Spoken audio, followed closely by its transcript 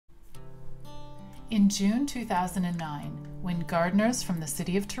In June 2009, when gardeners from the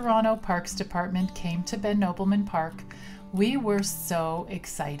City of Toronto Parks Department came to Ben Nobleman Park, we were so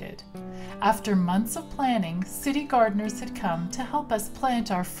excited. After months of planning, city gardeners had come to help us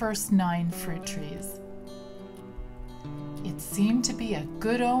plant our first 9 fruit trees. It seemed to be a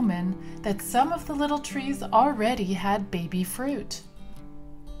good omen that some of the little trees already had baby fruit.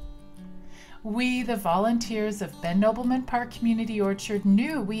 We, the volunteers of Ben Nobleman Park Community Orchard,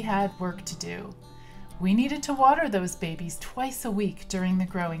 knew we had work to do. We needed to water those babies twice a week during the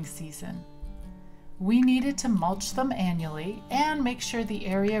growing season. We needed to mulch them annually and make sure the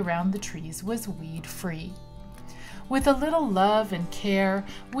area around the trees was weed-free. With a little love and care,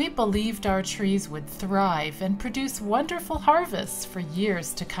 we believed our trees would thrive and produce wonderful harvests for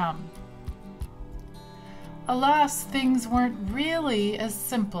years to come. Alas, things weren't really as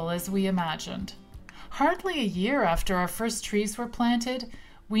simple as we imagined. Hardly a year after our first trees were planted,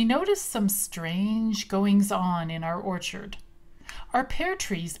 we noticed some strange goings-on in our orchard. Our pear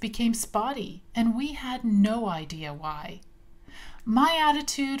trees became spotty, and we had no idea why. My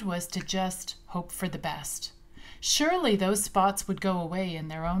attitude was to just hope for the best. Surely those spots would go away in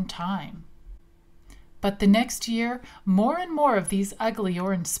their own time. But the next year, more and more of these ugly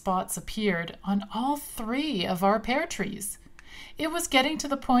orange spots appeared on all 3 of our pear trees. It was getting to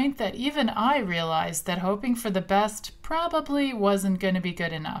the point that even I realized that hoping for the best probably wasn't going to be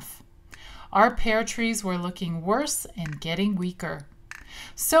good enough. Our pear trees were looking worse and getting weaker.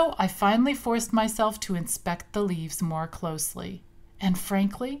 So I finally forced myself to inspect the leaves more closely. And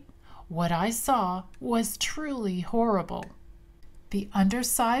frankly, what I saw was truly horrible. The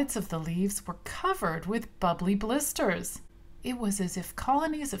undersides of the leaves were covered with bubbly blisters. It was as if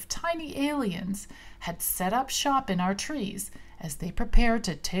colonies of tiny aliens had set up shop in our trees as they prepared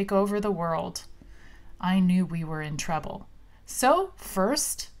to take over the world. I knew we were in trouble. So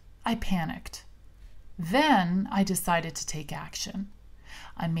first, I panicked. Then I decided to take action.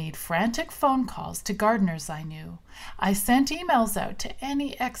 I made frantic phone calls to gardeners I knew. I sent emails out to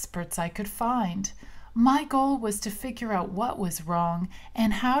any experts I could find. My goal was to figure out what was wrong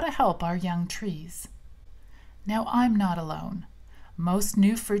and how to help our young trees. Now, I'm not alone. Most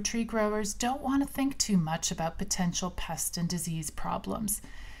new fruit tree growers don't want to think too much about potential pest and disease problems,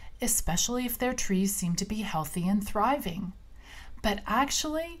 especially if their trees seem to be healthy and thriving. But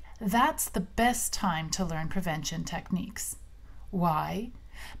actually, that's the best time to learn prevention techniques. Why?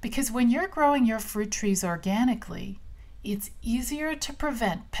 Because when you're growing your fruit trees organically, it's easier to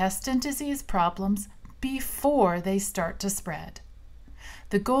prevent pest and disease problems before they start to spread.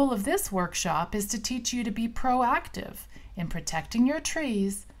 The goal of this workshop is to teach you to be proactive in protecting your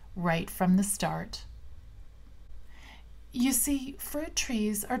trees right from the start. You see, fruit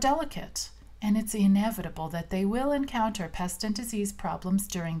trees are delicate, and it's inevitable that they will encounter pest and disease problems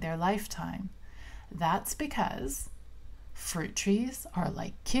during their lifetime. That's because fruit trees are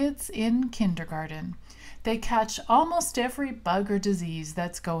like kids in kindergarten. They catch almost every bug or disease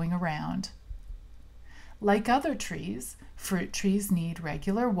that's going around. Like other trees, fruit trees need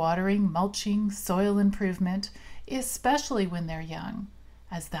regular watering, mulching, soil improvement, especially when they're young,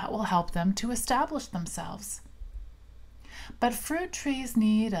 as that will help them to establish themselves. But fruit trees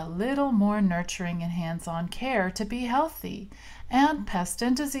need a little more nurturing and hands-on care to be healthy, and pest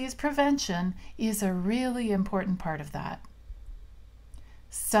and disease prevention is a really important part of that.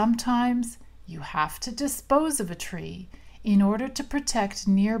 Sometimes you have to dispose of a tree in order to protect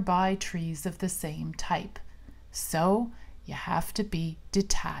nearby trees of the same type. So you have to be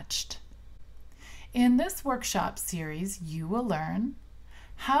detached. In this workshop series, you will learn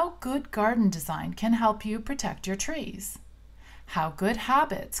how good garden design can help you protect your trees, how good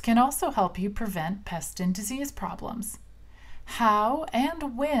habits can also help you prevent pest and disease problems, how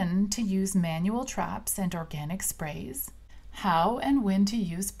and when to use manual traps and organic sprays, how and when to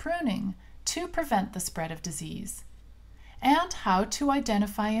use pruning to prevent the spread of disease, and how to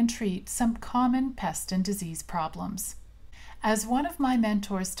identify and treat some common pest and disease problems. As one of my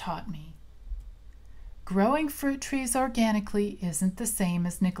mentors taught me, growing fruit trees organically isn't the same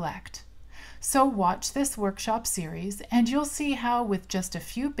as neglect. So watch this workshop series and you'll see how with just a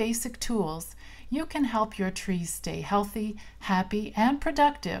few basic tools you can help your trees stay healthy, happy, and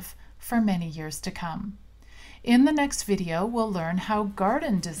productive for many years to come. In the next video, we'll learn how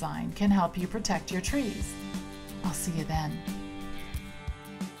garden design can help you protect your trees. I'll see you then.